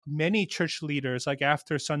many church leaders, like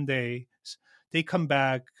after Sundays, they come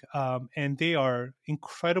back and they are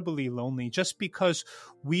incredibly lonely just because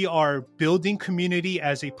we are building community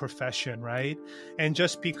as a profession, right? And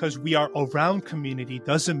just because we are around community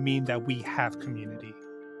doesn't mean that we have community.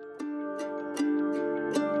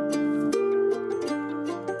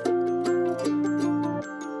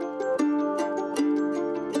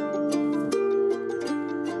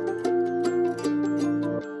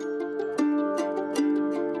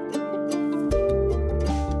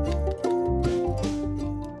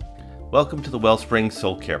 Welcome to the Wellspring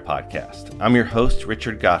Soul Care Podcast. I'm your host,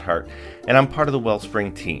 Richard Gotthard, and I'm part of the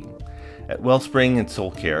Wellspring team. At Wellspring and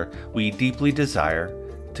Soul Care, we deeply desire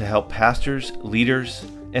to help pastors, leaders,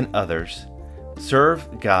 and others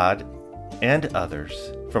serve God and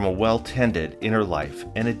others from a well-tended inner life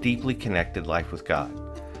and a deeply connected life with God.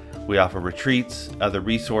 We offer retreats, other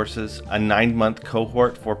resources, a 9-month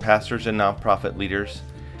cohort for pastors and nonprofit leaders,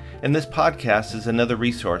 and this podcast is another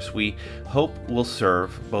resource we hope will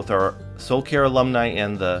serve both our Soul Care alumni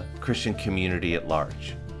and the Christian community at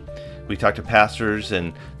large. We talk to pastors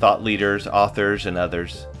and thought leaders, authors, and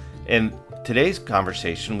others. In today's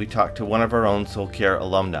conversation, we talk to one of our own Soul Care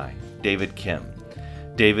alumni, David Kim.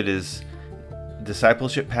 David is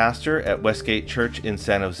discipleship pastor at Westgate Church in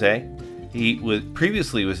San Jose. He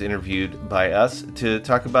previously was interviewed by us to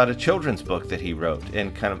talk about a children's book that he wrote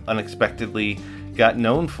and kind of unexpectedly got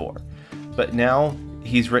known for. But now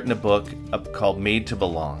he's written a book called Made to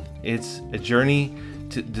Belong. It's a journey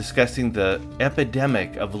to discussing the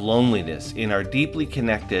epidemic of loneliness in our deeply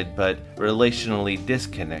connected but relationally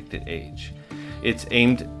disconnected age. It's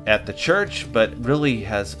aimed at the church, but really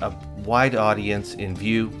has a wide audience in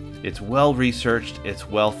view. It's well researched, it's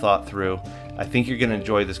well thought through. I think you're going to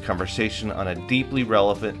enjoy this conversation on a deeply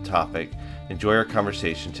relevant topic. Enjoy our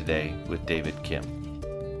conversation today with David Kim.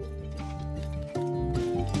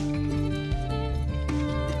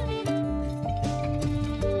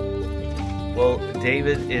 Well,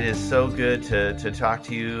 David, it is so good to talk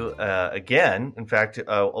to you again. In fact,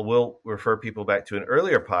 we'll refer people back to an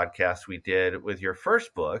earlier podcast we did with your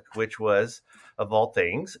first book, which was, of all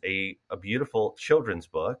things, a beautiful children's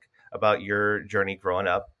book about your journey growing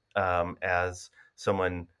up as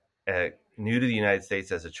someone new to the United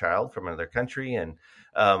States as a child from another country. And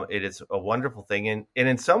it is a wonderful thing. And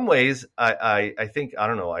in some ways, I think, I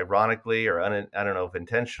don't know, ironically or I don't know if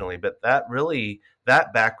intentionally, but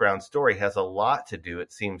that background story has a lot to do,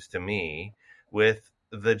 it seems to me, with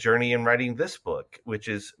the journey in writing this book, which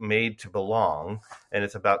is Made to Belong, and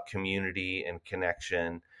it's about community and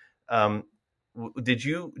connection. Did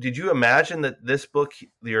you imagine that this book,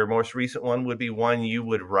 your most recent one, would be one you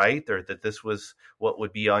would write, or that this was what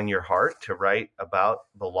would be on your heart to write about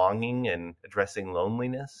belonging and addressing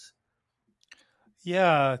loneliness?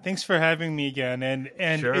 Yeah, thanks for having me again.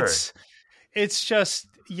 And Sure. it's just,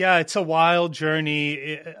 yeah, it's a wild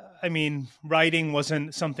journey. I mean, writing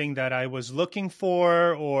wasn't something that I was looking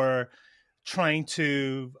for or trying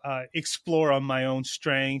to explore on my own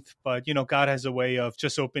strength, but God has a way of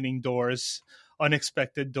just opening doors,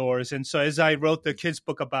 unexpected doors. And so as I wrote the kids'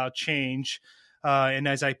 book about change, and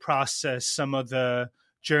as I processed some of the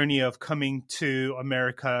journey of coming to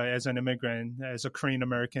America as an immigrant, as a Korean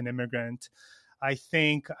American immigrant, I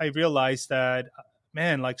think I realized that,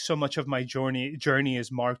 man, like so much of my journey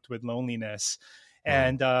is marked with loneliness.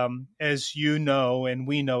 And as you know, and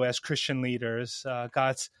we know as Christian leaders,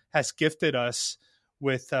 God has gifted us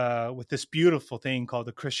with this beautiful thing called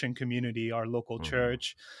the Christian community, our local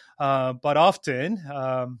church. But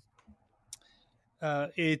often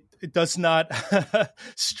it does not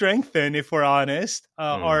strengthen, if we're honest,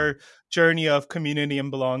 our journey of community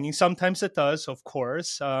and belonging. Sometimes it does, of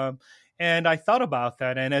course. And I thought about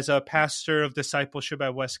that. And as a pastor of discipleship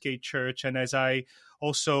at Westgate Church, and as I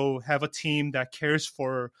also have a team that cares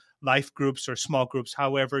for life groups or small groups,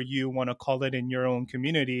 however you want to call it in your own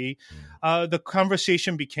community, the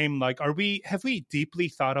conversation became like, have we deeply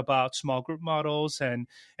thought about small group models, and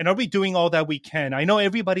are we doing all that we can? I know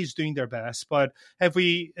everybody's doing their best, but have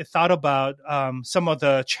we thought about some of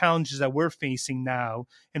the challenges that we're facing now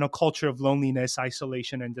in a culture of loneliness,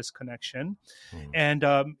 isolation, and disconnection? And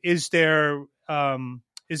is there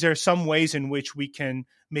some ways in which we can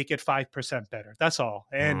make it 5% better? That's all.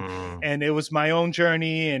 And it was my own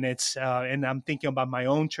journey, and and I'm thinking about my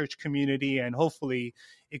own church community, and hopefully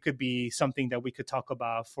it could be something that we could talk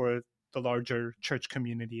about for the larger church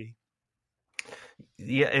community.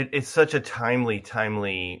 Yeah, it's such a timely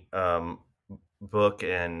book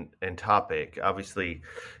and topic. Obviously,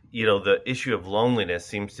 the issue of loneliness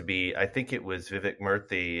seems to be, I think it was Vivek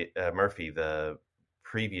Murthy, the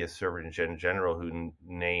previous Surgeon General, who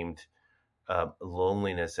named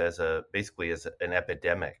loneliness as basically as an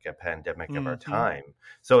epidemic, a pandemic of our Hmm. time.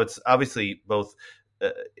 So it's obviously both uh,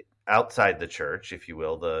 outside the church, if you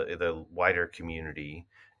will, the wider community,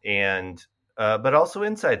 and but also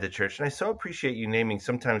inside the church. And I so appreciate you naming.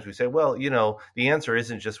 Sometimes we say, well, the answer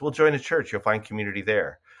isn't just, well, join a church, you'll find community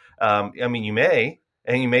there. I mean, you may,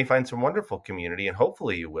 and you may find some wonderful community, and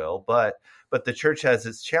hopefully you will. But the church has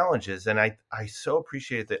its challenges, and I so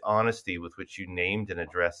appreciate the honesty with which you named and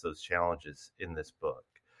addressed those challenges in this book.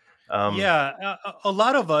 Um, Yeah, a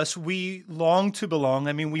lot of us, we long to belong.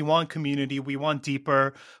 I mean, we want community, we want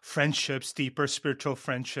deeper friendships, deeper spiritual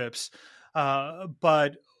friendships.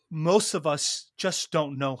 But most of us just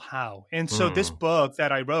don't know how. And so this hmm, book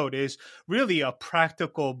that I wrote is really a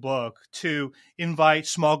practical book to invite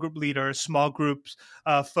small group leaders, small groups,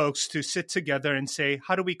 folks to sit together and say,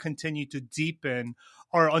 how do we continue to deepen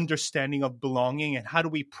our understanding of belonging, and how do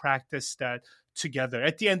we practice that together?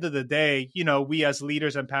 At the end of the day, we as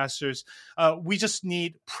leaders and pastors, we just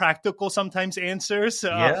need practical sometimes answers.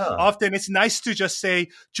 yeah, Often it's nice to just say,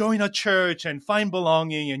 join a church and find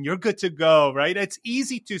belonging and you're good to go, right? It's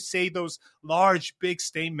easy to say those large, big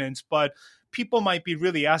statements, but people might be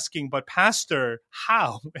really asking, but pastor,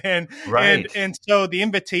 how? And and right. and so the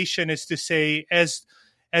invitation is to say, as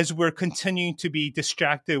we're continuing to be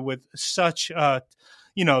distracted with such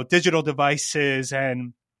digital devices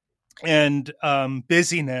and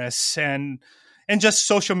busyness and just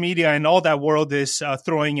social media and all that world is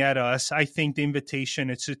throwing at us, I think the invitation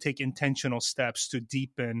is to take intentional steps to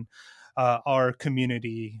deepen our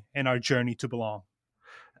community and our journey to belong.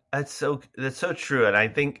 That's so true, and I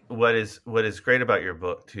think what is great about your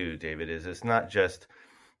book too, David, is it's not just,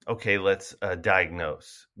 okay, let's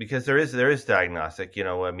diagnose, because there is diagnostic.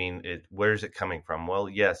 I mean, where's it coming from? Well,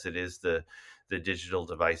 yes, it is the digital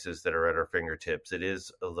devices that are at our fingertips. It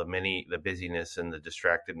is the busyness and the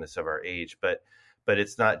distractedness of our age, but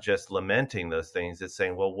it's not just lamenting those things. It's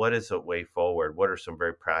saying, well, what is a way forward? What are some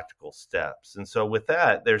very practical steps? And so with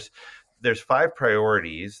that, there's 5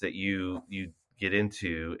 priorities that you get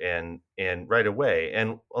into and right away.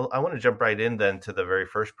 And I want to jump right in then to the very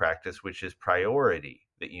first practice, which is priority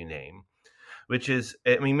that you name, which is,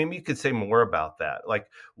 I mean, maybe you could say more about that. Like,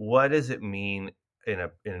 what does it mean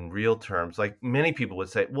in real terms? Like, many people would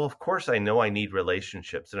say, well, of course I know I need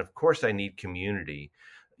relationships, and of course I need community.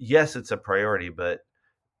 Yes, it's a priority, but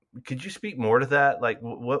could you speak more to that? Like,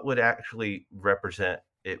 what would actually represent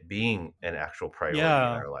it being an actual priority in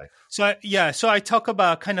Yeah. our life? So I talk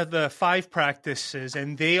about kind of the 5 practices,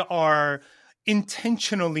 and they are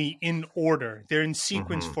intentionally in order. They're in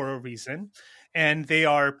sequence Hmm. for a reason, and they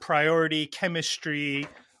are priority, chemistry,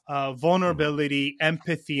 Hmm. vulnerability,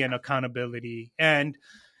 empathy, and accountability. And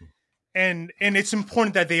it's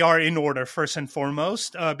important that they are in order first and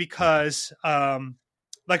foremost, because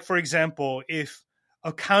like, for example, if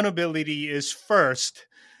accountability is first,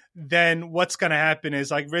 then what's going to happen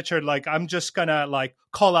is, like, Richard, like, I'm just going to like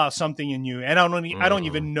call out something in you, and I don't Hmm.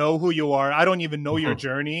 even know who you are. I don't even know your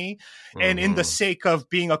journey. And in the Hmm. sake of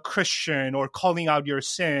being a Christian or calling out your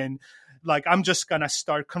sin, like, I'm just going to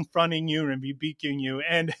start confronting you and rebuking you.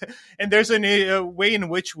 And there's a way in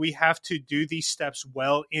which we have to do these steps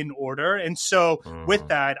well in order. And so with Hmm.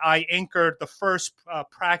 that, I anchored the first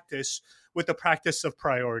practice with the practice of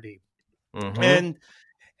priority. Hmm. And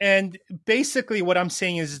and basically, what I'm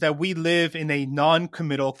saying is that we live in a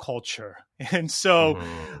non-committal culture, and Hmm.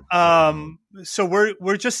 Hmm. so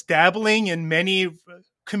we're just dabbling in many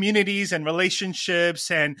communities and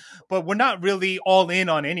relationships, but we're not really all in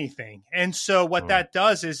on anything. And so, what Hmm. that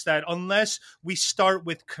does is that unless we start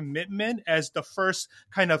with commitment as the first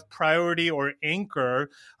kind of priority or anchor,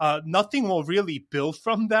 nothing will really build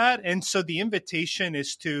from that. And so, the invitation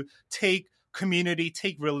is to take community,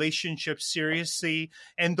 take relationships seriously,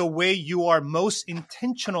 and the way you are most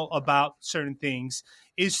intentional about certain things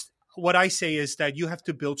is, what I say is that you have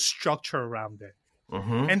to build structure around it.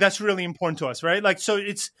 Hmm. And that's really important to us, right? Like, so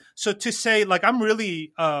to say, like, I'm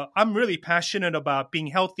really passionate about being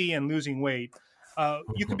healthy and losing weight.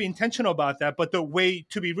 You could be intentional about that, but the way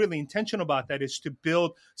to be really intentional about that is to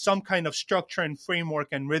build some kind of structure and framework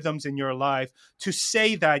and rhythms in your life to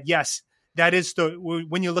say that, yes, that is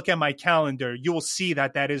when you look at my calendar, you will see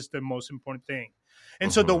that that is the most important thing.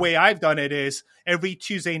 And so the Hmm. way I've done it is every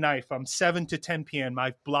Tuesday night from 7 to 10 p.m.,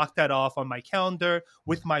 I've blocked that off on my calendar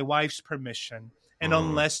with my wife's permission. And Hmm.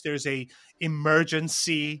 unless there's a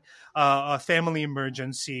emergency, a family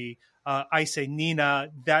emergency, I say,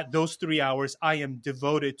 Nina, that those 3 hours I am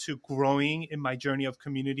devoted to growing in my journey of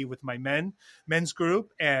community with my men's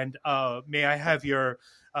group, and may I have your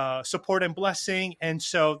support and blessing. And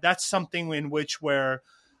so that's something in which where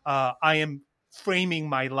I am framing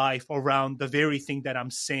my life around the very thing that I'm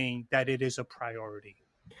saying that it is a priority.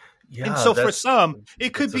 And Yeah, so for some,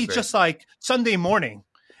 it could that's so be great. just like Sunday morning.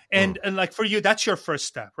 And like for you, that's your first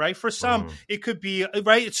step, right? For some, it could be,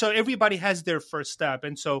 right? So everybody has their first step.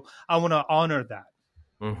 And so I want to honor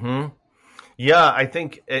that. Yeah, I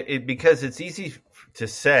think because it's easy to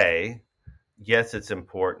say, yes, it's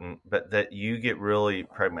important, but that you get really,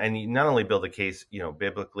 and you not only build a case,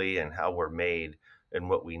 biblically and how we're made and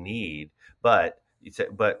what we need, but you say,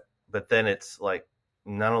 but then it's like,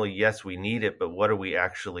 not only, yes, we need it, but what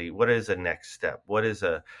is a next step?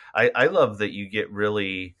 I love that you get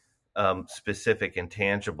really specific and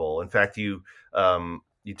tangible. In fact, you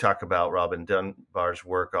talk about Robin Dunbar's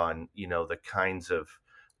work on, the kinds of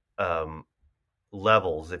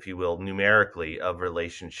levels, if you will, numerically of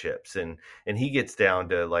relationships, and he gets down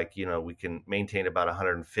to like, we can maintain about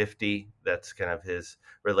 150. That's kind of his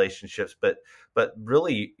relationships, but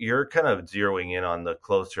really you're kind of zeroing in on the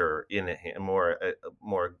closer in more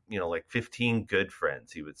like 15 good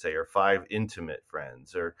friends, he would say, or 5 intimate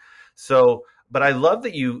friends, or so. But I love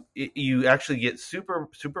that you actually get super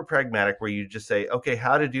pragmatic, where you just say, okay,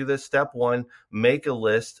 how to do this? Step 1, make a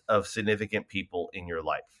list of significant people in your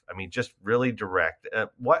life. I mean, just really direct.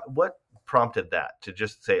 What prompted that to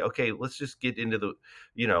just say, okay, let's just get into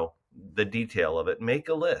the detail of it, make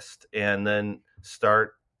a list, and then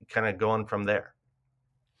start kind of going from there?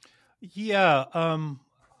 Yeah,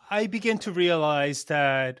 I began to realize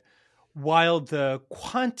that while the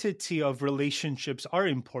quantity of relationships are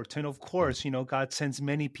important, of course, God sends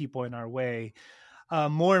many people in our way.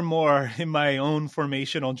 More and more in my own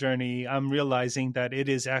formational journey, I'm realizing that it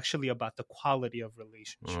is actually about the quality of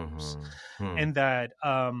relationships, and that,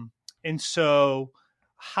 and so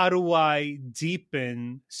how do I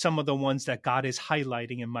deepen some of the ones that God is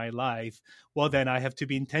highlighting in my life? Well, then I have to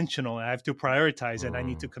be intentional. I have to prioritize, and I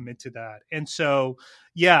need to commit to that. And so,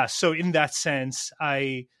 yeah. So in that sense,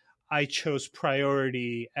 I chose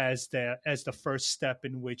priority as the first step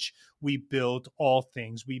in which we build all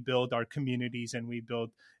things. We build our communities, and we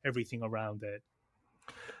build everything around it.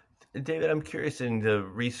 David, I'm curious in the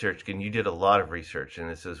research, and you did a lot of research, and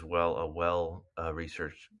this is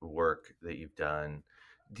research work that you've done.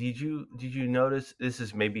 Did you notice, this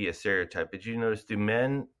is maybe a stereotype, did you notice, do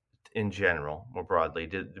men in general, more broadly,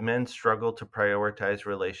 did men struggle to prioritize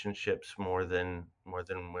relationships more than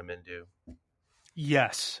women do?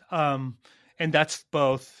 Yes. And that's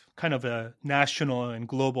both kind of a national and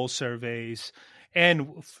global surveys,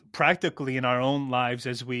 and practically in our own lives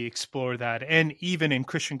as we explore that, and even in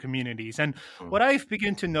Christian communities. And what I've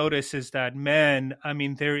begun to notice is that men, I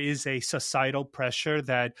mean, there is a societal pressure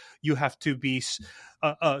that you have to be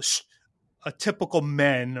a typical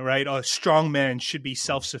man, right? A strong man should be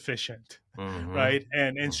self-sufficient, right?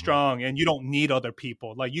 And strong, and you don't need other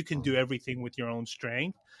people. Like, you can do everything with your own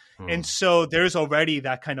strength. And so there's already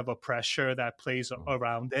that kind of a pressure that plays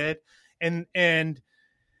around it. And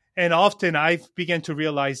often I've begun to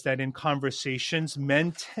realize that in conversations,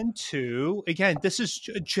 men tend to, again, this is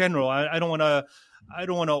general. I don't want to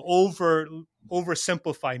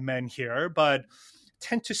oversimplify men here, but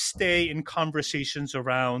tend to stay in conversations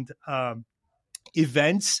around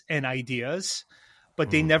events and ideas, but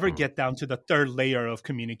they never get down to the third layer of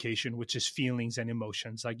communication, which is feelings and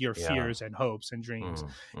emotions, like your fears and hopes and dreams.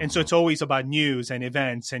 And so it's always about news and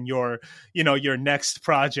events and your next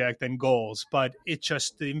project and goals. But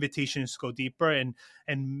the invitation is to go deeper, and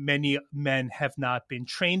many men have not been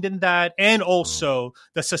trained in that. And also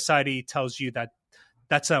the society tells you that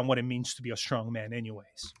that's not what it means to be a strong man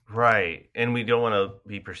anyways. Right. And we don't want to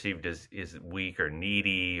be perceived as weak or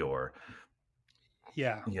needy, or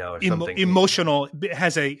or something. Emotional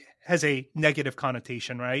has a negative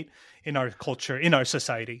connotation, right, in our culture, in our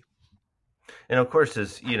society. And of course,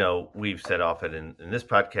 as we've said often in this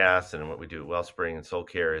podcast and in what we do at Wellspring and Soul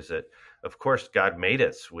Care, is that, of course, God made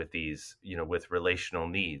us with these, with relational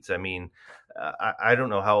needs. I mean, I don't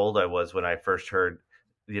know how old I was when I first heard,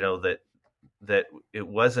 that it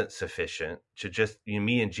wasn't sufficient to just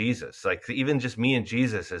me and Jesus. Like, even just me and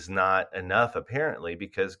Jesus is not enough, apparently,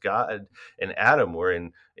 because God and Adam were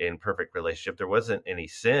in perfect relationship. There wasn't any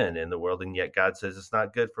sin in the world, and yet God says it's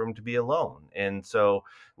not good for him to be alone. And so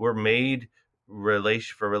we're made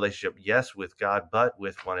for relationship, yes, with God, but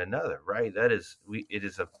with one another, right? It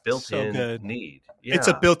is a built-in need. Yeah. It's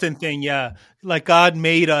a built-in thing. Yeah. Like, God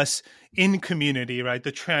made us in community, right?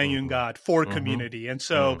 The triune God for community. And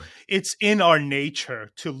so it's in our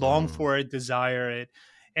nature to long for it, desire it.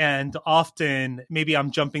 And often, maybe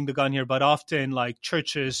I'm jumping the gun here, but often, like,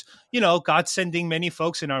 churches, God's sending many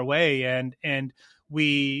folks in our way, and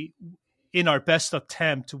we, in our best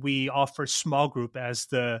attempt, we offer small group as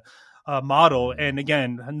the model. And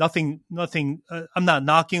again, nothing. I'm not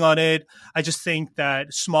knocking on it. I just think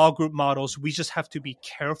that small group models, we just have to be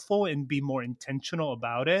careful and be more intentional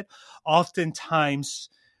about it. Oftentimes,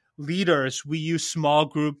 leaders, we use small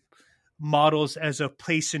group models as a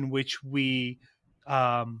place in which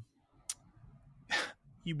um,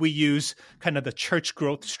 we use kind of the church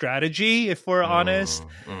growth strategy, if we're honest.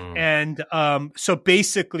 And so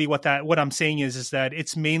basically what I'm saying is that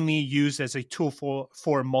it's mainly used as a tool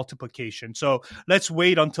for multiplication. So let's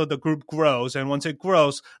wait until the group grows. And once it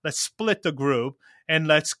grows, let's split the group and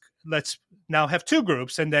let's now have two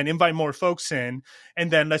groups and then invite more folks in,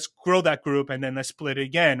 and then let's grow that group and then let's split it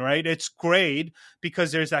again, right? It's great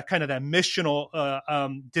because there's that kind of that missional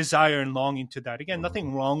desire and longing to that. Again,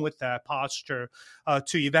 nothing wrong with that posture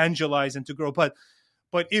to evangelize and to grow. But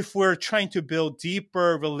if we're trying to build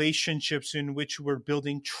deeper relationships in which we're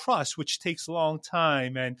building trust, which takes a long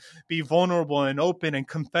time, and be vulnerable and open and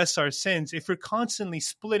confess our sins, if we're constantly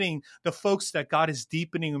splitting the folks that God is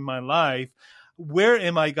deepening in my life, where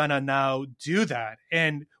am I going to now do that?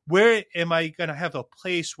 And where am I going to have a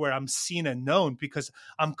place where I'm seen and known? Because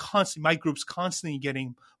my group's constantly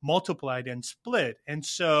getting multiplied and split. And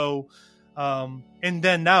so, and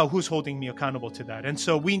then now who's holding me accountable to that? And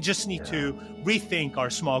so we just need to rethink our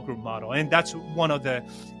small group model. And that's one of the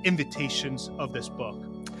invitations of this book.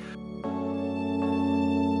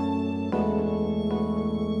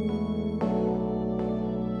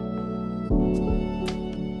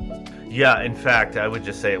 Yeah, in fact, I would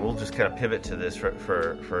just say, we'll just kind of pivot to this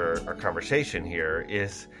for our conversation here,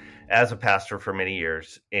 is as a pastor for many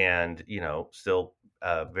years and, still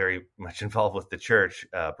very much involved with the church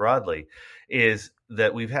broadly, is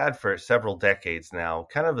that we've had for several decades now,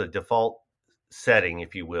 kind of the default setting,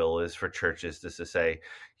 if you will, is for churches just to say,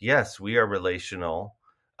 yes, we are relational.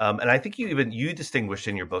 And I think you distinguished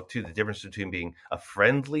in your book, too, the difference between being a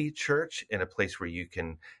friendly church and a place where you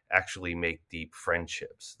can actually make deep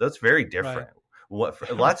friendships. That's very different.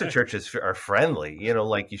 Right. Lots of churches are friendly,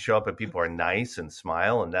 like you show up and people are nice and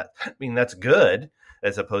smile. And that's good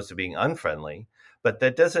as opposed to being unfriendly. But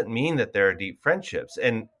that doesn't mean that there are deep friendships.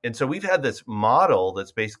 And so we've had this model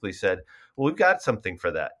that's basically said, well, we've got something for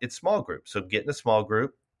that. It's small groups. So get in a small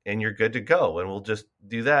group and you're good to go. And we'll just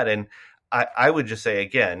do that. And I would just say,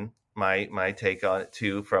 again, my take on it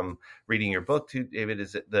too, from reading your book too, David,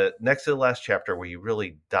 is that the next to the last chapter where you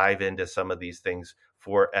really dive into some of these things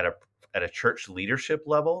at a church leadership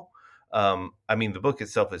level. The book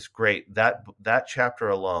itself is great. That chapter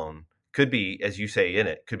alone could be, as you say in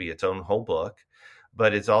it, could be its own whole book.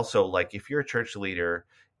 But it's also like, if you're a church leader,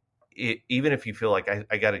 even if you feel like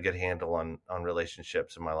I got a good handle on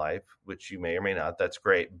relationships in my life, which you may or may not, that's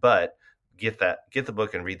great. But get the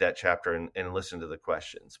book and read that chapter and listen to the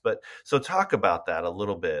questions. But so talk about that a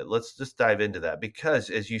little bit. Let's just dive into that, because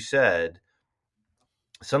as you said,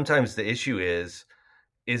 sometimes the issue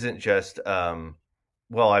isn't just, I'm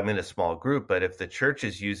in a small group, but if the church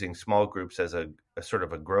is using small groups as a sort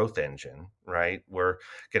of a growth engine, right? We're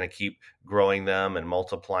going to keep growing them and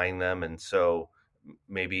multiplying them. And so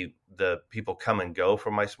maybe the people come and go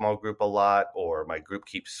from my small group a lot, or my group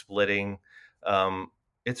keeps splitting.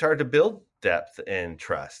 It's hard to build depth and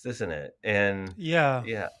trust, isn't it? And yeah.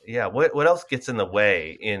 What else gets in the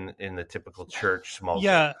way in the typical church small group?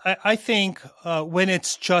 Yeah, I think when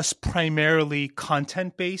it's just primarily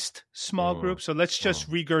content-based small group, so let's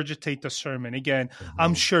just regurgitate the sermon again.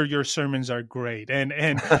 I'm sure your sermons are great, and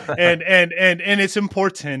and it's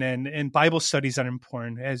important, and Bible studies are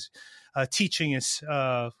important, as teaching is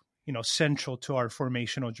central to our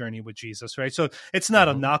formational journey with Jesus, right? So it's not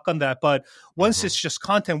a knock on that, but once it's just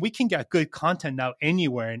content, we can get good content now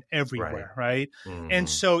anywhere and everywhere, right? And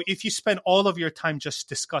so if you spend all of your time just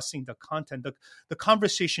discussing the content, the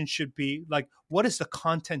conversation should be like, what is the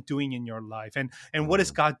content doing in your life? And what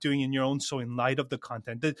is God doing in your own soul in light of the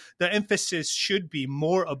content? The emphasis should be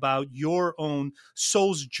more about your own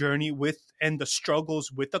soul's journey with and the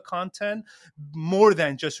struggles with the content, more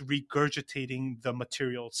than just regurgitating the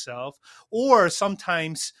material itself. Or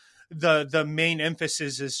sometimes the main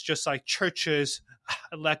emphasis is just like churches,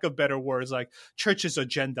 lack of better words, like church's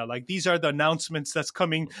agenda. Like, these are the announcements that's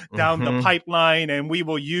coming down the pipeline, and we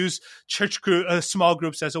will use small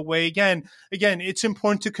groups as a way. Again, it's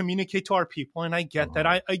important to communicate to our people, and I get that.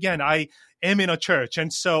 I am in a church,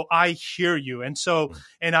 and so I hear you, and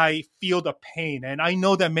and I feel the pain, and I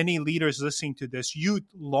know that many leaders listening to this, you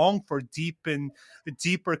long for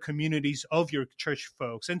deeper communities of your church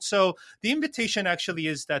folks. And so the invitation actually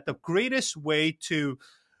is that the greatest way to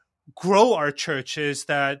grow our church is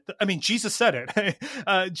that, I mean, Jesus said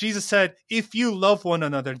it. Jesus said, if you love one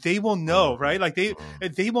another, they will know, right? Like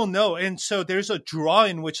they will know. And so there's a draw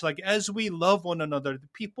in which, like, as we love one another,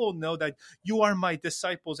 people know that you are my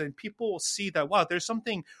disciples, and people will see that, wow, there's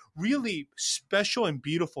something really special and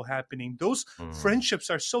beautiful happening. Those friendships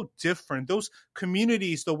are so different. Those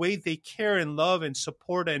communities, the way they care and love and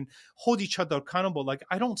support and hold each other accountable, like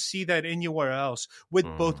I don't see that anywhere else, with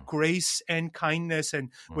both grace and kindness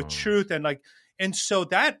and with truth, and so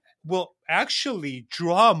that will actually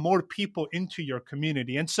draw more people into your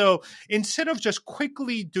community. And so instead of just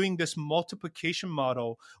quickly doing this multiplication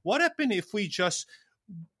model, what happened if we just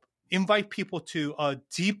invite people to a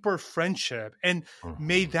deeper friendship, and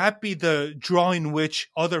may that be the draw in which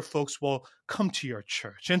other folks will come to your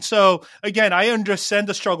church? And so again, I understand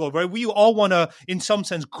the struggle, right? We all want to, in some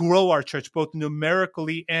sense, grow our church, both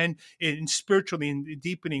numerically and in spiritually and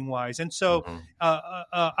deepening wise. And so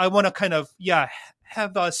I want to kind of,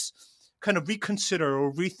 have us kind of reconsider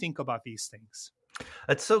or rethink about these things.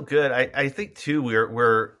 That's so good. I think too,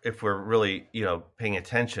 we're if we're really, paying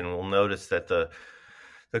attention, we'll notice that the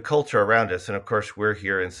culture around us, and of course we're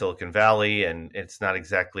here in Silicon Valley, and it's not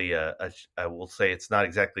exactly I will say it's not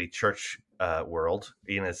exactly church world,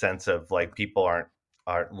 in a sense of like people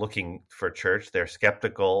aren't looking for church. They're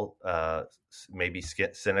skeptical, maybe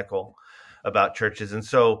cynical about churches. And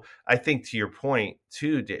so I think, to your point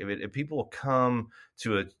too, David, if people come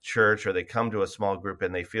to a church or they come to a small group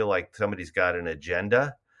and they feel like somebody's got an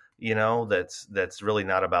agenda, that's really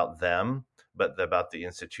not about them, but about the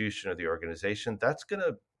institution or the organization, that's going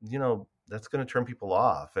to turn people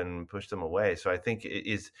off and push them away. So I think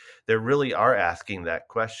they really are asking that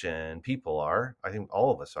question. People are, I think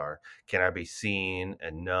all of us are, can I be seen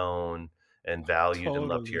and known and valued and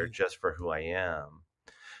loved here just for who I am?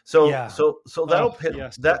 So that'll hit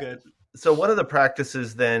that. Good. So one of the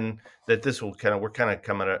practices then that this will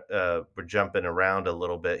we're jumping around a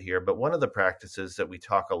little bit here, but one of the practices that we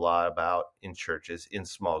talk a lot about in churches, in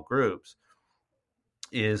small groups,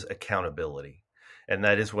 is accountability. And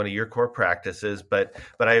that is one of your core practices. But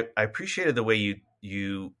I appreciated the way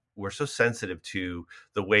you were so sensitive to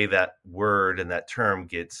the way that word and that term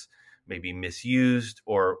gets maybe misused,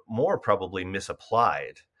 or more probably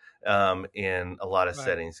misapplied in a lot of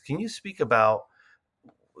settings. Can you speak about,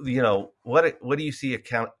 what do you see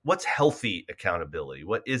what's healthy accountability?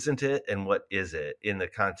 What isn't it? And what is it in the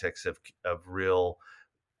context of real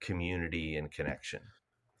community and connection?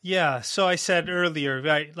 Yeah. So I said earlier,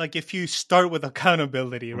 right? Like if you start with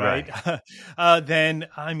accountability, right? Then,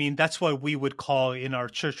 I mean, that's what we would call in our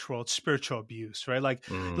church world spiritual abuse, right? Like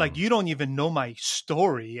you don't even know my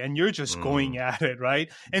story and you're just going at it,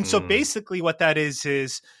 right? And so basically what that is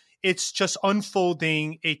it's just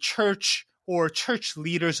unfolding a church or church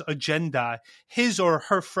leader's agenda, his or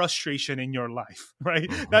her frustration in your life,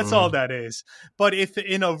 right? That's all that is. But if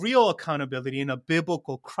in a real accountability, in a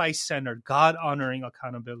biblical, Christ-centered, God-honoring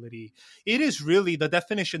accountability, it is really the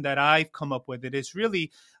definition that I've come up with. It is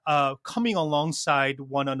really coming alongside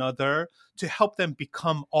one another to help them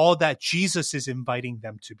become all that Jesus is inviting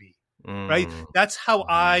them to be, right? That's how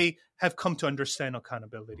I have come to understand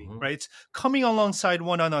accountability, right? It's coming alongside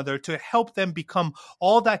one another to help them become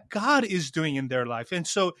all that God is doing in their life. And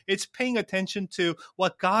so it's paying attention to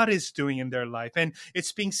what God is doing in their life. And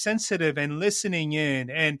it's being sensitive and listening in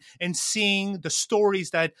and seeing the stories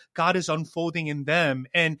that God is unfolding in them.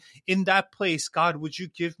 And in that place, God, would you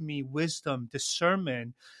give me wisdom,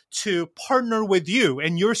 discernment to partner with you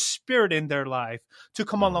and your spirit in their life, to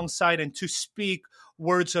come alongside and to speak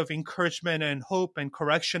words of encouragement and hope and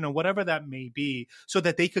correction and whatever that may be, so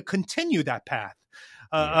that they could continue that path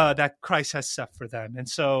that Christ has set for them. And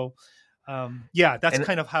so, that's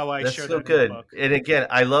kind of how I share that. That's so good. In the book. And again,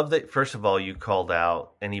 I love that, first of all, you called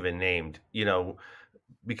out and even named,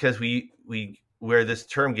 because we where this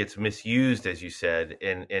term gets misused, as you said,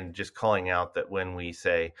 and just calling out that when we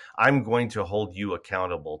say, I'm going to hold you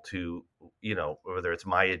accountable to, whether it's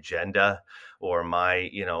my agenda or my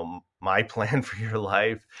plan for your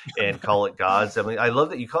life, and call it God's. I mean, I love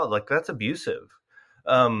that you call it like that's abusive.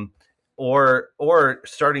 Or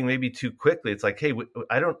starting maybe too quickly. It's like, hey, we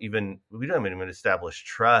don't even establish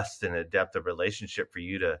trust and a depth of relationship for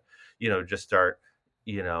you to, just start,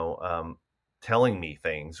 telling me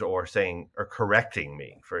things or saying or correcting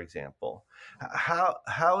me, for example.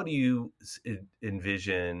 How do you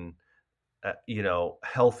envision,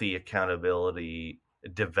 healthy accountability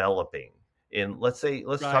developing in, let's say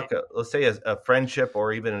as a friendship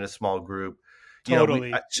or even in a small group?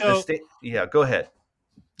 Totally. Go ahead.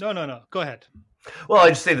 No. Go ahead. Well, I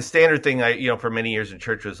just say the standard thing for many years in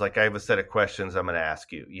church was like, I have a set of questions I'm going to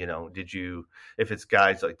ask you. If it's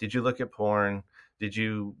guys, like, did you look at porn? Were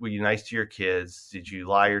you nice to your kids? Did you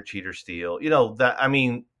lie or cheat or steal?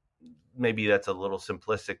 Maybe that's a little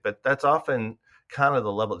simplistic, but that's often kind of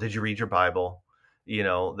the level. Did you read your Bible?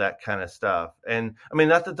 That kind of stuff. And I mean,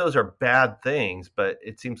 not that those are bad things, but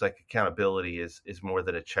it seems like accountability is more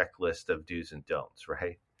than a checklist of do's and don'ts,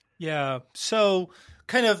 right? Yeah. So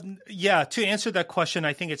to answer that question,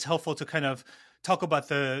 I think it's helpful to kind of talk about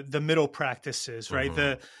the middle practices, right?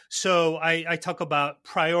 Mm-hmm. So I talk about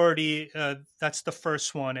priority. That's the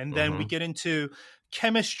first one. And then we get into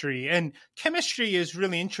chemistry, and chemistry is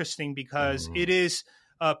really interesting because it is,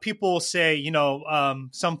 people say,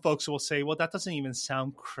 some folks will say, well, that doesn't even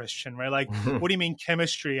sound Christian, right? Like, what do you mean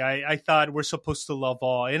chemistry? I thought we're supposed to love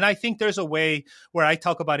all. And I think there's a way where I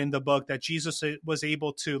talk about in the book that Jesus was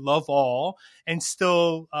able to love all and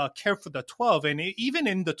still care for the 12. And even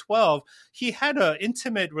in the 12, he had an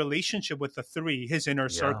intimate relationship with the three, his inner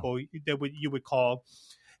circle that you would call.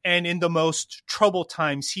 And in the most troubled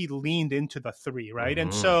times, he leaned into the three, right?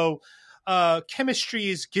 And so chemistry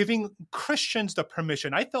is giving Christians the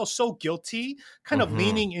permission. I felt so guilty kind of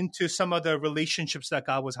leaning into some of the relationships that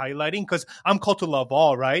God was highlighting, because I'm called to love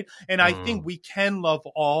all, right? And I think we can love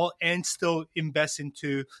all and still invest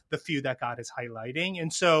into the few that God is highlighting.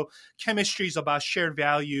 And so chemistry is about shared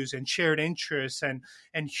values and shared interests and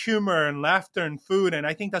humor and laughter and food. And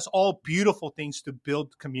I think that's all beautiful things to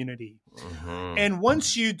build community. And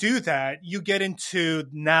once you do that, you get into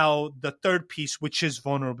now the third piece, which is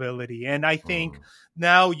vulnerability. And I think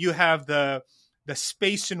now you have the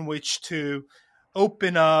space in which to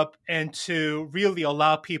open up and to really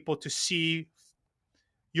allow people to see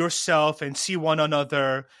yourself and see one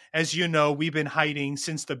another. As you know, we've been hiding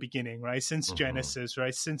since the beginning, right? Since Genesis,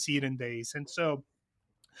 right? Since Eden days. And so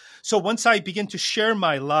once I begin to share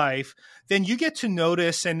my life, then you get to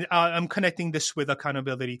notice, and I'm connecting this with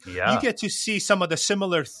accountability. Yeah. You get to see some of the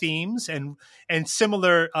similar themes and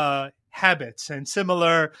similar habits and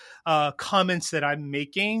similar comments that I'm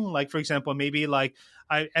making. Like, for example, maybe like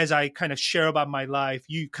as I kind of share about my life,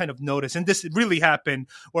 you kind of notice, and this really happened,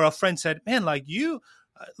 where a friend said, man, like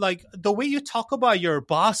the way you talk about your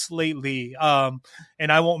boss lately,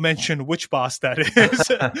 and I won't mention which boss that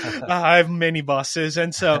is. I have many bosses.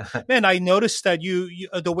 And so, man, I noticed that you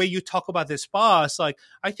the way you talk about this boss, like,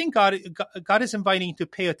 I think God is inviting you to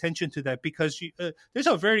pay attention to that, because there's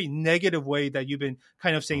a very negative way that you've been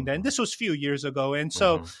kind of saying that. And this was a few years ago. And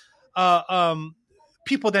so,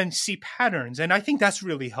 people then see patterns. And I think that's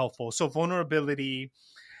really helpful. So vulnerability.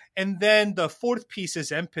 And then the fourth piece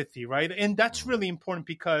is empathy, right? And that's really important,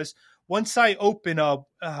 because once I open up,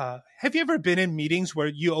 have you ever been in meetings where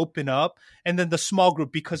you open up and then the small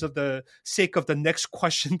group, because of the sake of the next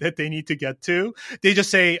question that they need to get to, they just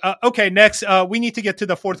say, okay, next, we need to get to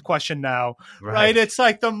the fourth question now, right? It's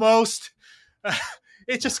like the most,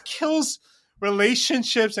 it just kills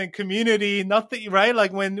relationships and community, nothing, right?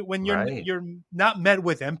 Like when you're not met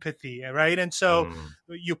with empathy, right? And so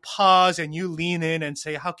you pause and you lean in and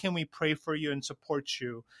say, how can we pray for you and support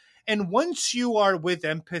you? And once you are with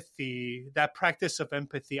empathy, that practice of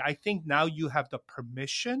empathy, I think now you have the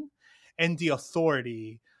permission and the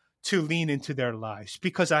authority to lean into their lives,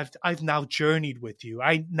 because I've now journeyed with you.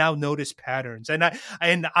 I now notice patterns, and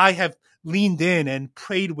I have leaned in and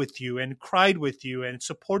prayed with you and cried with you and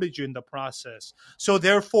supported you in the process. So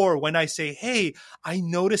therefore, when I say, hey, I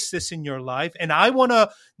noticed this in your life, and I want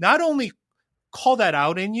to not only call that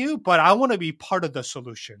out in you, but I want to be part of the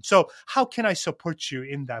solution. So how can I support you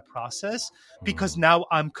in that process? Because now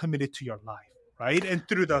I'm committed to your life, right? And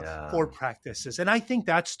through the four practices. And I think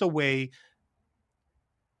that's the way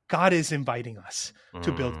God is inviting us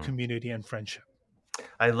to build community and friendship.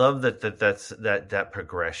 I love that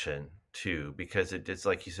progression too, because it's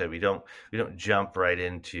like you said, we don't jump right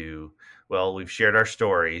into, well, we've shared our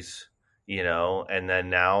stories, and then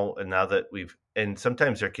now that and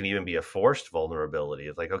sometimes there can even be a forced vulnerability.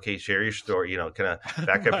 It's like, okay, share your story, kind of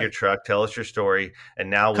back up your truck, tell us your story. And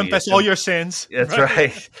now confess all your sins. That's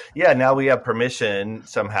right. Yeah. Now we have permission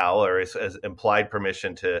somehow, or as implied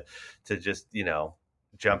permission to just,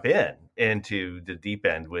 jump into the deep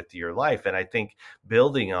end with your life. And I think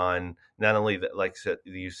building on not only that, like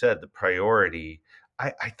you said, the priority,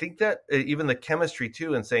 I think that even the chemistry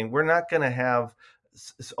too, and saying we're not going to have,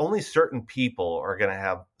 only certain people are going to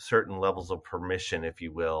have certain levels of permission, if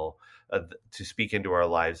you will, to speak into our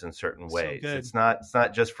lives in certain ways. So it's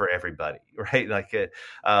not just for everybody, right? Like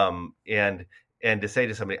and to say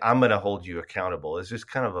to somebody, I'm going to hold you accountable, is just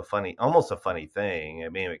kind of almost a funny thing. I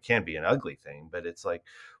mean, it can be an ugly thing, but it's like,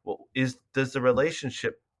 well, does the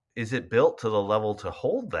relationship is it built to the level to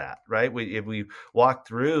hold that, right? If we walk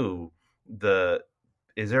through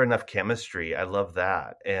is there enough chemistry? I love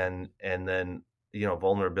that. And then,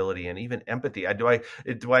 vulnerability and even empathy. Am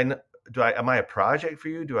I a project for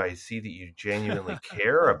you? Do I see that you genuinely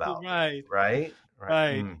care about me? Right. Right.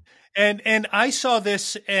 Right. And I saw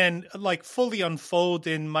this and like fully unfold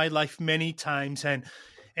in my life many times, and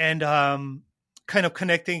kind of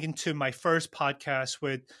connecting into my first podcast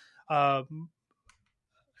with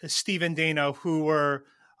Steve and Dana, who were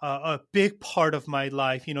a big part of my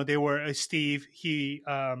life. They were Steve. He's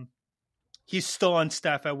still on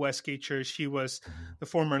staff at Westgate Church. He was the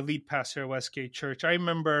former lead pastor at Westgate Church. I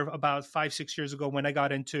remember about 5-6 years ago when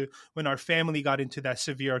our family got into that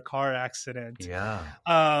severe car accident. Yeah.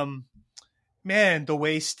 Man, the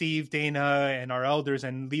way Steve, Dana, and our elders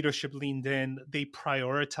and leadership leaned in, they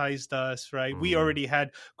prioritized us, right? We already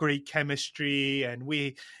had great chemistry,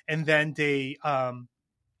 and then they,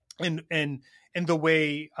 and the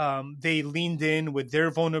way they leaned in with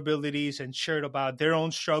their vulnerabilities and shared about their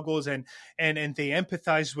own struggles, and they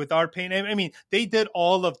empathized with our pain. I mean, they did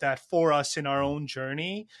all of that for us in our own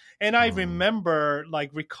journey. And I remember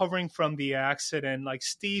like recovering from the accident, like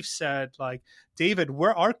Steve said, like, David,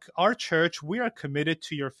 we're our church, we are committed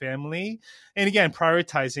to your family. And again,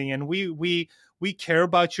 prioritizing, and we care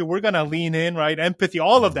about you. We're going to lean in, right? Empathy,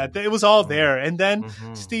 all of that. It was all there. And then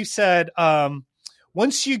Steve said,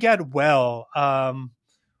 once you get well,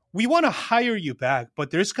 we want to hire you back, but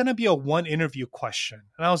there's going to be a one interview question.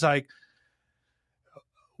 And I was like,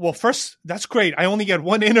 well, first, that's great. I only get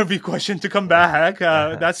one interview question to come back.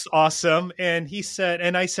 That's awesome. And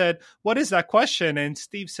I said, what is that question? And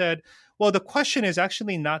Steve said, well, the question is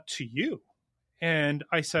actually not to you. And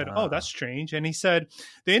I said, oh, that's strange. And he said,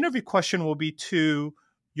 the interview question will be to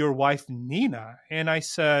your wife, Nina. And I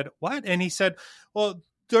said, what? And he said, well,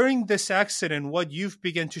 during this accident, what you've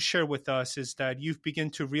begun to share with us is that you've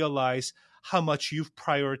begun to realize how much you've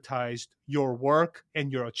prioritized your work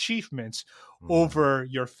and your achievements over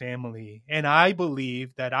your family. And I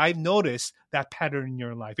believe that I've noticed that pattern in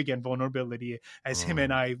your life. Again, vulnerability, as him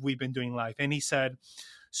and we've been doing life. And he said,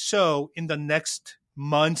 so in the next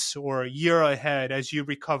months or year ahead, as you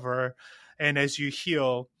recover and as you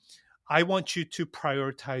heal, I want you to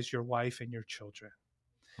prioritize your wife and your children.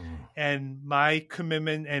 And my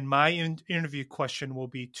commitment and my interview question will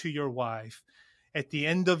be to your wife. At the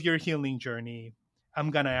end of your healing journey, I'm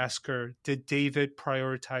going to ask her, did David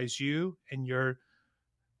prioritize you and your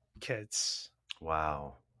kids?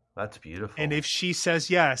 Wow. That's beautiful. And if she says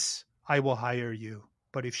yes, I will hire you.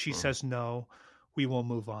 But if she says no, we will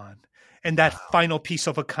move on. And that final piece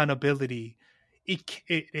of accountability,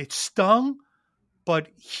 it stung, but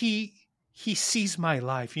he sees my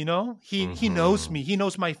life, he knows me, he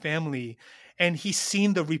knows my family, and he's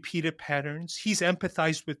seen the repeated patterns. He's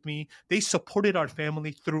empathized with me. They supported our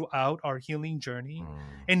family throughout our healing journey,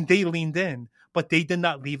 and they leaned in, but they did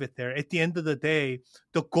not leave it there. At the end of the day,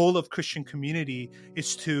 the goal of Christian community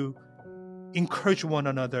is to encourage one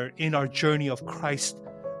another in our journey of Christ,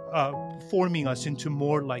 forming us into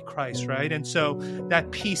more like Christ, right? And so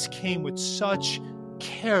that peace came with such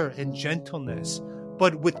care and gentleness,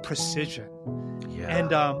 but with precision. Yeah.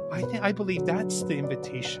 And I believe that's the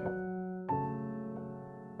invitation.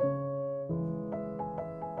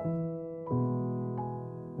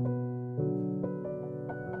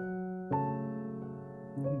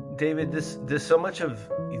 David, this so much of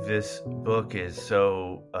this book is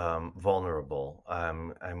so vulnerable.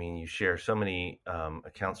 I mean, you share so many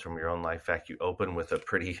accounts from your own life. In fact, you open with a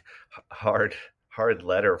pretty hard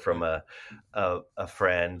letter from a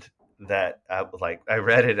friend that I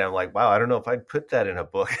read it and I'm like, wow, I don't know if I'd put that in a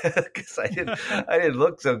book because I didn't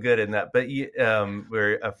look so good in that. But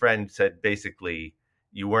where a friend said basically,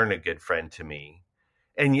 you weren't a good friend to me.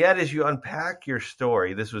 And yet, as you unpack your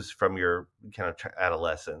story, this was from your kind of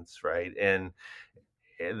adolescence, right? And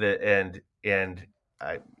I,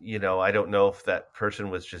 I don't know if that person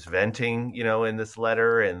was just venting, in this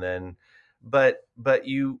letter, and then, but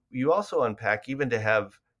you also unpack, even to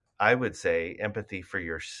have, I would say, empathy for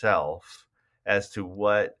yourself as to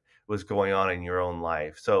what was going on in your own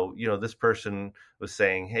life. So, this person was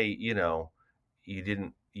saying, hey, you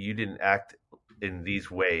didn't act in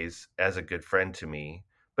these ways as a good friend to me.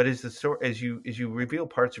 But as you reveal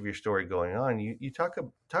parts of your story going on, you talk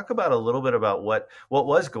about a little bit about what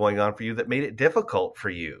was going on for you that made it difficult for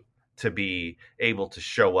you to be able to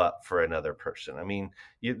show up for another person. I mean,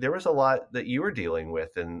 there was a lot that you were dealing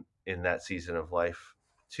with in that season of life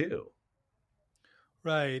too.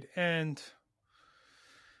 Right. And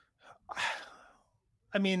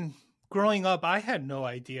I mean, growing up, I had no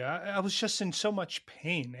idea. I was just in so much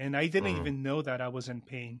pain, and I didn't Mm, even know that I was in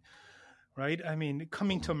pain, right? I mean,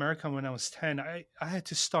 coming to mhm, America when I was 10, I had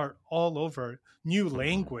to start all over, new mhm,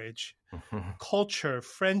 language, mhm. culture,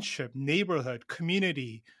 friendship, neighborhood,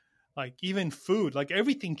 community, like even food, like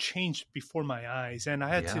everything changed before my eyes. And I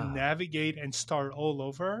had to Yeah. navigate and start all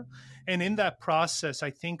over. And in that process, I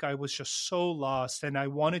think I was just so lost and I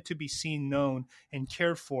wanted to be seen, known, and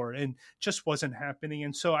cared for, and just wasn't happening.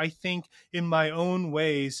 And so I think in my own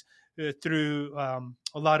ways, through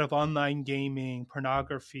a lot of online gaming,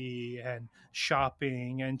 pornography, and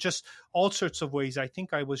shopping, and just all sorts of ways, I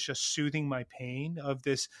think I was just soothing my pain of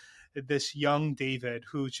this young David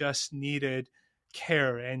who just needed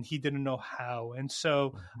care and he didn't know how. And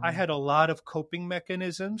so I Mhm, had a lot of coping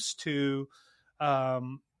mechanisms to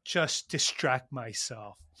just distract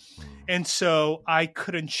myself. mhm, And so I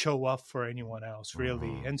couldn't show up for anyone else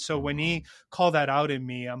really. mhm, And so when mhm, he called that out in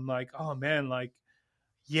me, I'm like, oh man, like,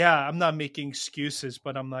 yeah, I'm not making excuses,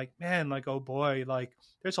 but I'm like, man, like, oh boy, like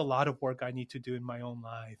there's a lot of work I need to do in my own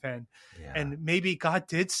life. yeah. And maybe God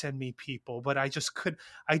did send me people, but I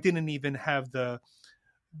didn't even have the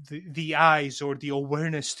eyes or the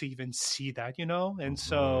awareness to even see that, and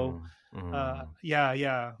so Mhm, mhm. yeah,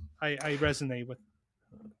 I resonate with.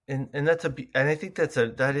 And and I think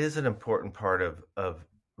that is an important part of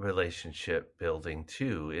relationship building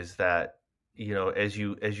too, is that, as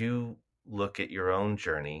you look at your own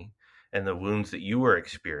journey and the wounds that you were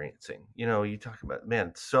experiencing, you talk about,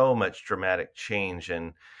 man, so much dramatic change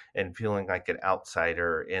and feeling like an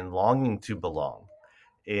outsider and longing to belong,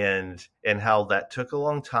 and how that took a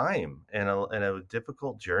long time and a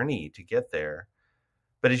difficult journey to get there.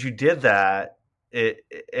 But as you did that,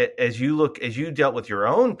 as you dealt with your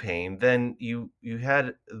own pain, then you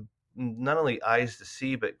had not only eyes to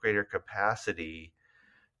see, but greater capacity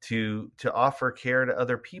to offer care to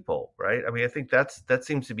other people, right? I mean, I think that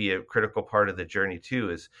seems to be a critical part of the journey too.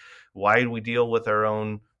 Is why we deal with our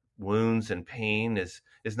own wounds and pain is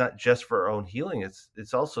not just for our own healing.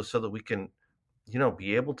 It's also so that we can,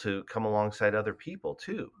 be able to come alongside other people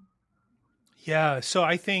too. Yeah, so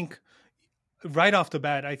I think right off the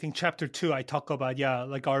bat, I think chapter 2, I talk about, yeah,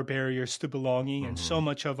 like our barriers to belonging and so Hmm.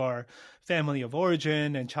 much of our family of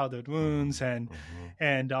origin and childhood Hmm. wounds and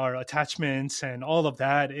Hmm. our attachments and all of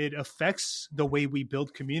that. It affects the way we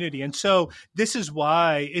build community. And so this is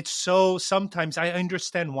why it's so, sometimes I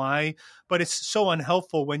understand why, but it's so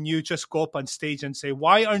unhelpful when you just go up on stage and say,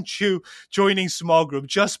 why aren't you joining small group?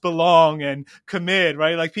 Just belong and commit,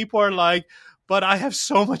 right? Like people are like, but I have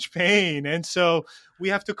so much pain. And so we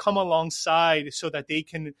have to come alongside so that they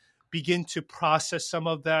can begin to process some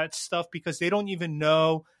of that stuff because they don't even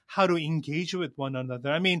know how to engage with one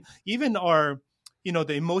another. I mean, even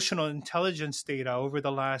the emotional intelligence data over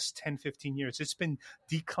the last 10-15 years, it's been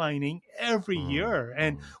declining every year.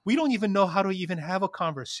 And Hmm. we don't even know how to even have a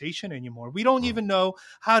conversation anymore. We don't even know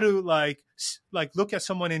how to like look at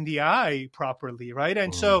someone in the eye properly, right?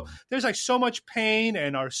 And so Hmm. there's like so much pain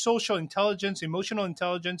and our social intelligence, emotional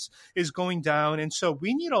intelligence is going down. And so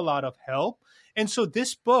we need a lot of help. And so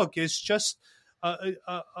this book is just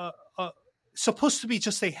supposed to be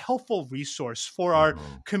just a helpful resource for our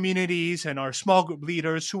Hmm. communities and our small group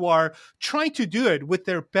leaders who are trying to do it with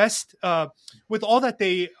their best, with all that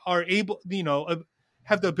they are able,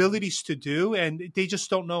 have the abilities to do, and they just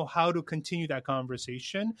don't know how to continue that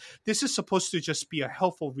conversation. This is supposed to just be a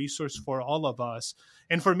helpful resource for all of us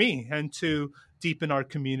and for me, and to deepen our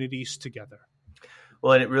communities together.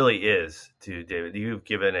 Well, and it really is too, David. You've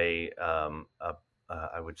given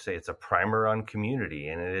I would say it's a primer on community,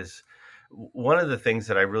 and it is one of the things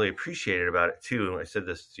that I really appreciated about it too. And I said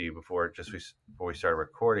this to you before, before we started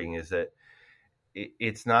recording, is that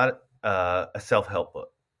it's not a self help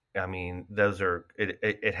book. I mean,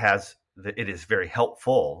 it is very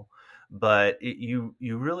helpful, but you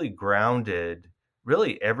really grounded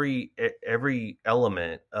really every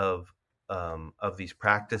element of these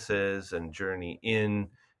practices and journey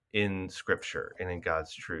in Scripture and in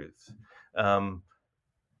God's truth. Um,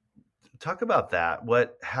 Talk about that.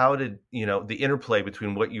 How did the interplay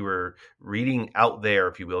between what you were reading out there,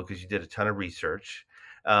 if you will, because you did a ton of research,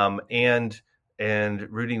 and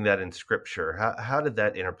rooting that in Scripture. How did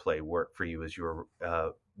that interplay work for you as you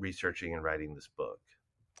were researching and writing this book?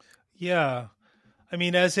 Yeah. I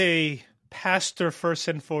mean, as a pastor, first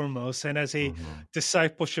and foremost, and as a Hmm.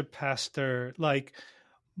 discipleship pastor, like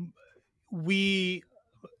we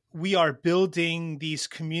we are building these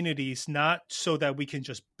communities not so that we can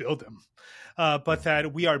just build them, but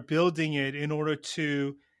that we are building it in order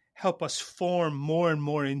to help us form more and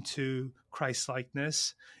more into Christ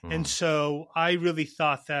likeness. And Hmm. so I really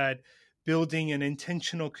thought that building an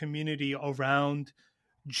intentional community around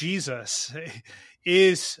Jesus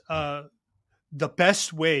is the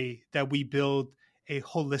best way that we build a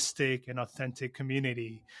holistic and authentic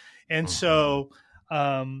community. And so,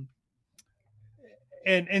 and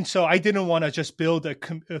so I didn't want to just build a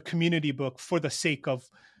community book for the sake of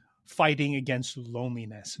fighting against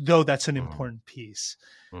loneliness, though that's an important piece.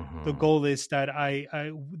 The goal is that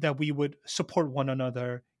that we would support one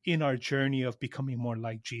another in our journey of becoming more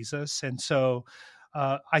like Jesus. And so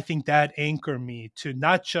I think that anchored me to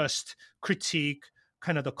not just critique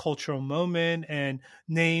kind of the cultural moment and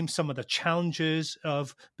name some of the challenges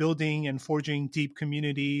of building and forging deep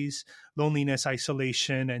communities, loneliness,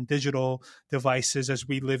 isolation, and digital devices as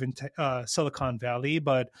we live in Silicon Valley.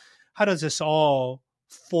 But how does this all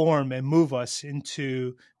form and move us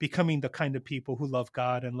into becoming the kind of people who love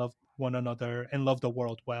God and love one another and love the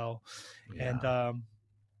world well? Yeah.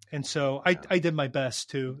 And so I did my best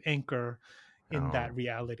to anchor in that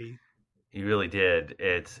reality. You really did.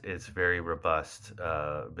 It's very robust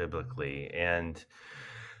biblically, and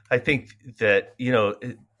I think that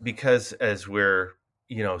because as we're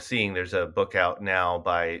seeing, there's a book out now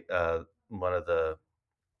by one of the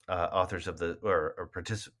authors of the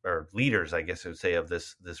or leaders, I guess I would say, of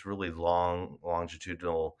this really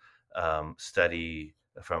longitudinal study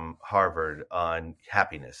from Harvard on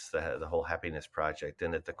happiness, the whole happiness project,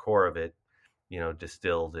 and at the core of it,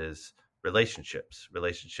 distilled is relationships.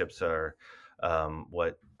 Relationships are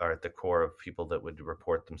what are at the core of people that would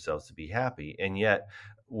report themselves to be happy. And yet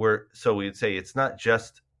we'd say it's not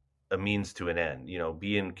just a means to an end,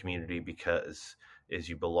 be in community because as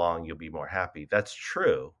you belong, you'll be more happy. That's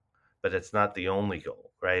true, but it's not the only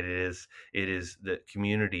goal, right? It is that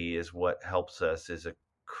community is what helps us, is a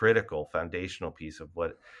critical foundational piece of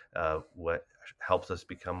what helps us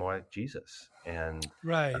become more like Jesus. And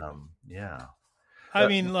right. Yeah. I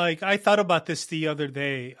mean, like, I thought about this the other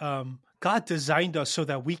day. God designed us so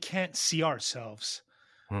that we can't see ourselves,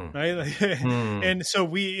 right? And so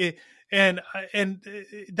and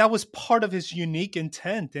that was part of his unique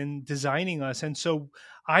intent in designing us. And so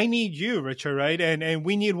I need you, Richard, right? And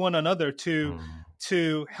we need one another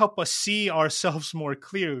to help us see ourselves more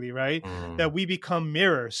clearly, right? That we become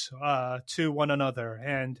mirrors to one another.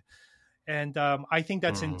 And I think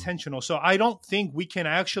that's intentional. So I don't think we can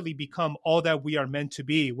actually become all that we are meant to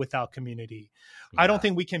be without community. Yeah. I don't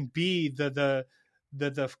think we can be the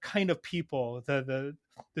kind of people, the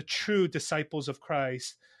true disciples of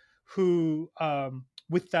Christ, who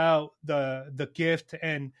without the gift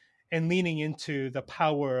and leaning into the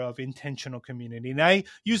power of intentional community. And I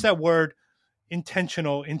use that word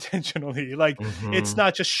intentionally, like it's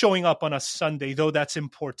not just showing up on a Sunday, though that's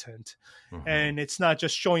important. And it's not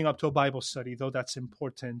just showing up to a Bible study, though that's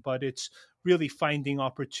important, but it's really finding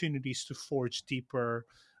opportunities to forge deeper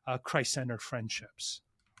Christ-centered friendships.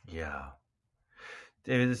 Yeah.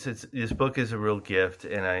 David, this book is a real gift,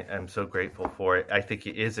 and I'm so grateful for it. I think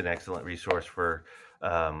it is an excellent resource for,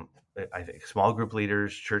 I think, small group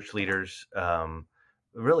leaders, church leaders,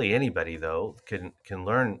 really anybody though can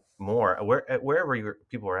learn more wherever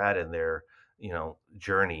people are at in their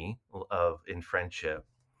journey in friendship.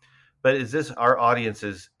 But is this our audience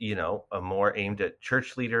is more aimed at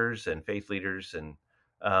church leaders and faith leaders, and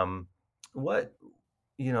what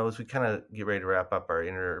as we kind of get ready to wrap up our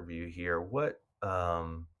interview here, what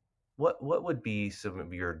would be some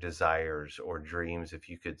of your desires or dreams, if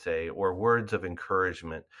you could say, or words of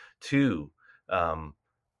encouragement to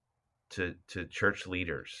church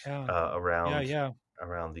leaders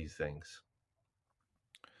around these things?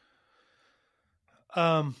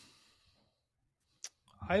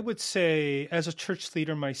 I would say, as a church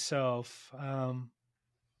leader myself,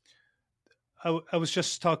 I was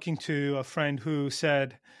just talking to a friend who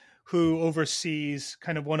oversees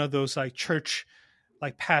kind of one of those like church,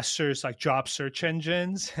 like pastors, like job search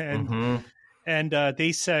engines. And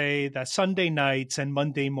they say that Sunday nights and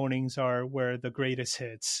Monday mornings are where the greatest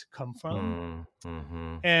hits come from.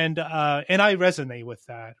 And I resonate with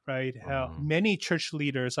that, right? Many church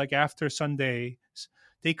leaders, like after Sundays,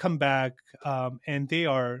 they come back and they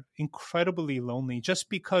are incredibly lonely just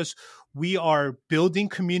because we are building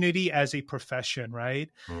community as a profession,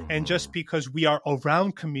 right? And just because we are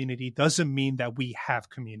around community doesn't mean that we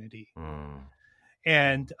have community.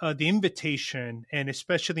 And the invitation, and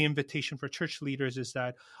especially invitation for church leaders, is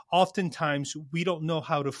that oftentimes we don't know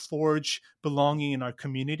how to forge belonging in our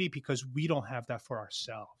community because we don't have that for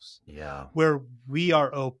ourselves. Yeah. Where we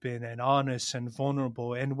are open and honest and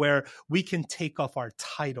vulnerable, and where we can take off our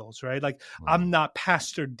titles, right? Like I'm not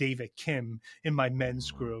Pastor David Kim in my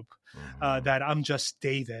men's group, that I'm just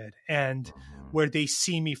David, and where they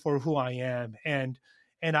see me for who I am.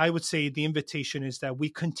 And I would say the invitation is that we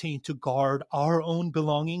continue to guard our own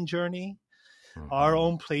belonging journey, our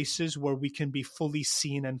own places where we can be fully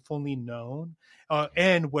seen and fully known,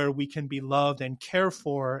 and where we can be loved and cared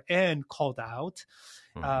for and called out.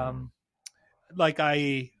 Like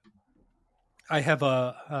I have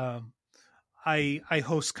I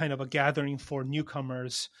host kind of a gathering for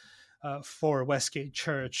newcomers for Westgate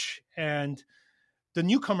Church, and the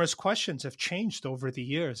newcomers' questions have changed over the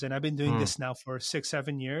years. And I've been doing this now for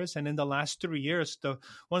 6-7 years. And in the last 3 years,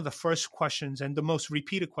 one of the first questions and the most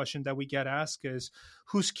repeated question that we get asked is,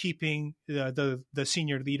 who's keeping the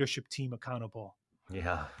senior leadership team accountable?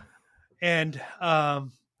 Yeah. And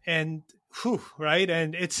right.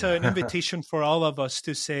 And it's an invitation for all of us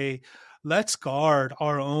to say, let's guard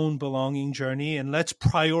our own belonging journey, and let's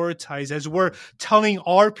prioritize, as we're telling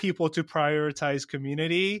our people to prioritize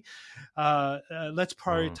community. Let's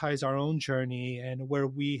prioritize our own journey and where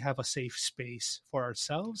we have a safe space for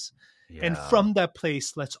ourselves. Yeah. And from that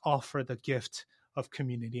place, let's offer the gift of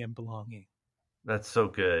community and belonging. That's so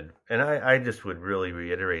good. And I just would really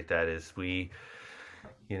reiterate that as we,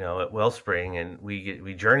 at Wellspring, and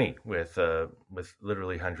we journey with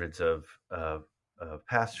literally hundreds of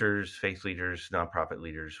pastors, faith leaders, nonprofit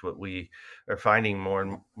leaders. What we are finding more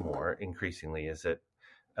and more increasingly is that,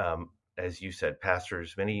 as you said,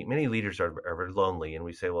 pastors, many leaders are very lonely, and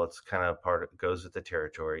we say, well, it's kind of goes with the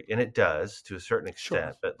territory, and it does to a certain extent.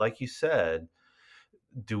 Sure. But like you said,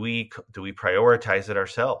 do we prioritize it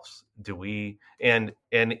ourselves? Do we? And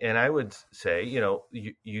I would say, you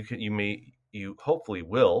hopefully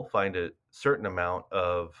will find a certain amount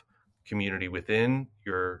of community within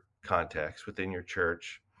your context, within your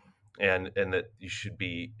church, and that you should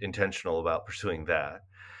be intentional about pursuing that.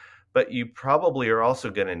 But you probably are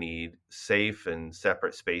also going to need safe and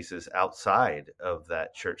separate spaces outside of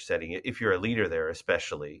that church setting, if you're a leader there,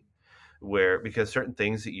 especially, because certain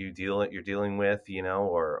things that you're dealing with,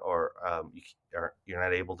 or you're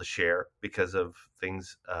not able to share because of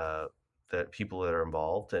things that people that are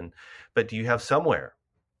involved. But do you have somewhere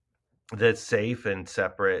that's safe and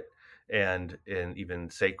separate and even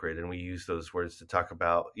sacred? And we use those words to talk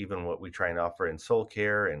about even what we try and offer in soul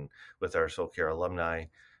care and with our soul care alumni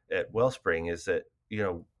at Wellspring, is that,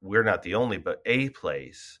 we're not the only, but a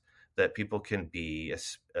place that people can be,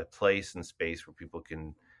 a place and space where people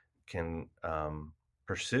can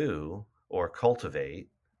pursue or cultivate,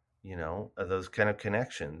 those kind of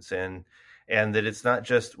connections. And that it's not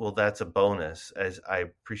just, well, that's a bonus. As I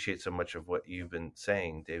appreciate so much of what you've been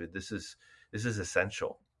saying, David, this is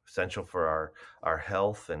essential for our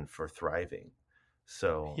health and for thriving.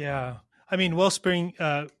 So yeah, I mean, Wellspring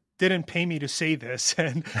didn't pay me to say this,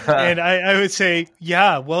 and I would say,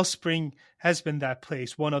 yeah, Wellspring has been that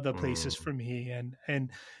place, one of the places for me,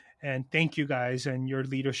 and thank you guys and your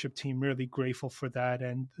leadership team. Really grateful for that,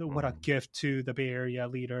 and what a gift to the Bay Area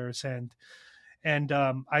leaders, and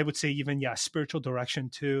I would say even spiritual direction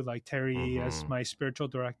too, like Terry as my spiritual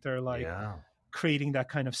director, creating that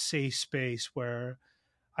kind of safe space where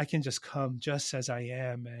I can just come just as I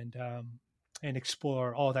am and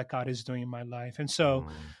explore all that God is doing in my life. And so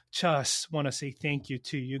just want to say thank you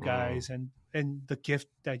to you guys and the gift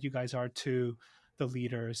that you guys are to the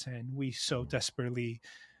leaders. And we so desperately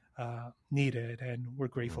need it. And we're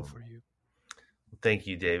grateful for you. Thank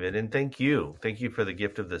you, David. And thank you for the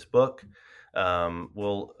gift of this book.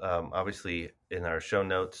 We'll obviously in our show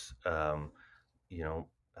notes,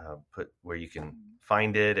 put where you can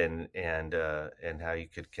find it and how you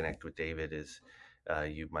could connect with David. Is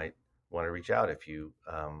you might want to reach out if you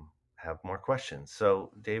have more questions.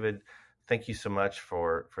 So David, thank you so much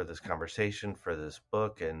for this conversation, for this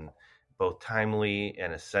book, and both timely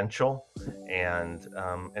and essential, and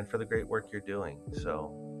for the great work you're doing.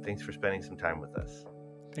 So thanks for spending some time with us.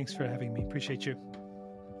 Thanks for having me. Appreciate you.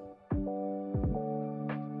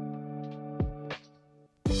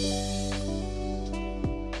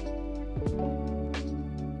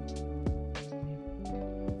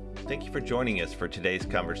 Thank you for joining us for today's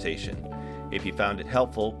conversation. If you found it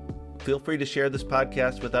helpful, feel free to share this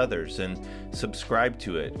podcast with others and subscribe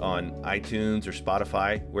to it on iTunes or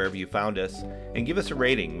Spotify, wherever you found us, and give us a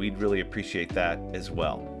rating. We'd really appreciate that as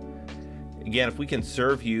well. Again, if we can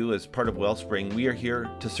serve you as part of Wellspring, we are here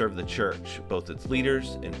to serve the church, both its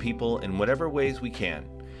leaders and people, in whatever ways we can.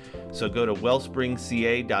 So go to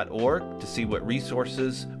wellspringca.org to see what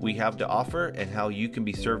resources we have to offer and how you can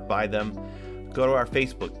be served by them. Go to our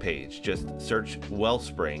Facebook page, just search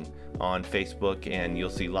Wellspring on Facebook, and you'll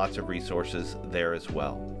see lots of resources there as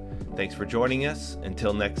well. Thanks for joining us.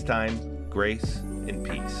 Until next time, grace and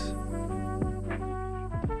peace.